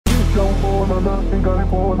Wish I was born in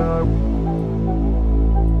California.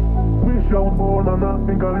 Wish I was born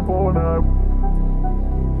in California.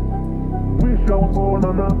 Wish I was born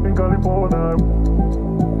in California.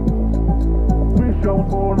 Wish I was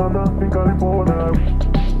born in California.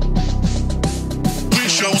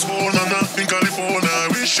 Wish I was born in California.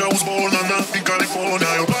 Wish I was born in California.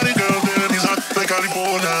 Your body, girl, then is hot like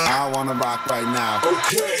California. I wanna rock right now.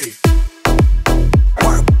 Okay.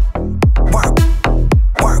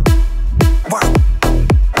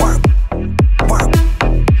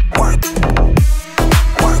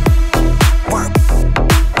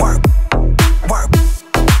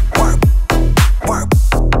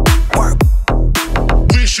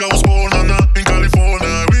 Wish I was born in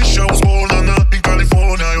California. Wish I was born in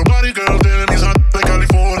California. Your body, girl, then is hot like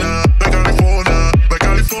California, like California, like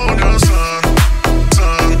California. Sun,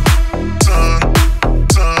 sun, sun,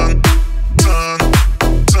 sun, sun,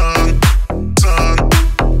 sun, sun,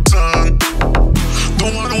 sun.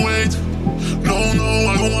 Don't wanna wait. No, no,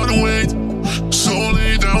 I don't wanna wait. So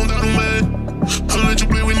lay down that man. I'll let you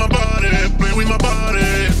play with my body, play with my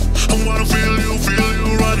body. I wanna feel you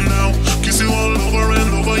right now. Kiss you all over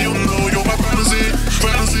and over, you know you're my fantasy,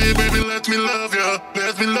 fantasy, baby, let me love ya,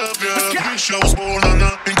 let me love ya. Wish I was born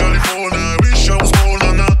in California. Wish I was born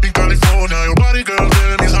in California. Your body, girl,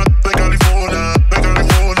 then is hot like California, like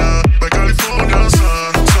California, like California.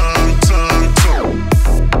 Sun, sun, sun, sun.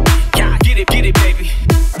 Yeah, get it, baby.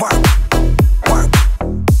 Work, work.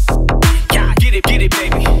 Yeah, get it,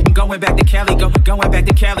 baby. I'm going back to Cali, going back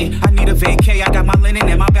to Cali. I need a vacay, I got my linen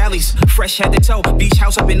and my valleys. Fresh head to toe, beach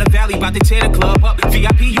house up in the valley. About to tear the club up,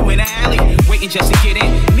 VIP, you in the alley. Waiting just to get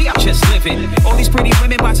in, me, I'm just living. All these pretty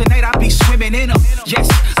women, by tonight I'll be swimming in them. Yes,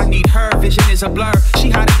 I need her, vision is a blur. She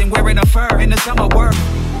hotter than wearing a fur in the summer work.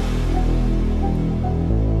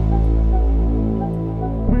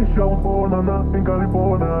 Wish I was born in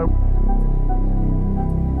California.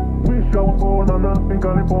 Wish I was born in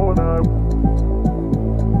California.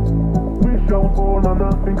 Wish I was born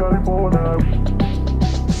in California.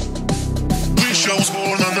 Wish I was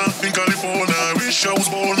born in California. Wish I was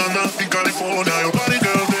born in California. Your body,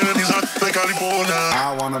 girl, then is hot like California.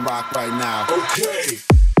 I wanna rock right now. Okay.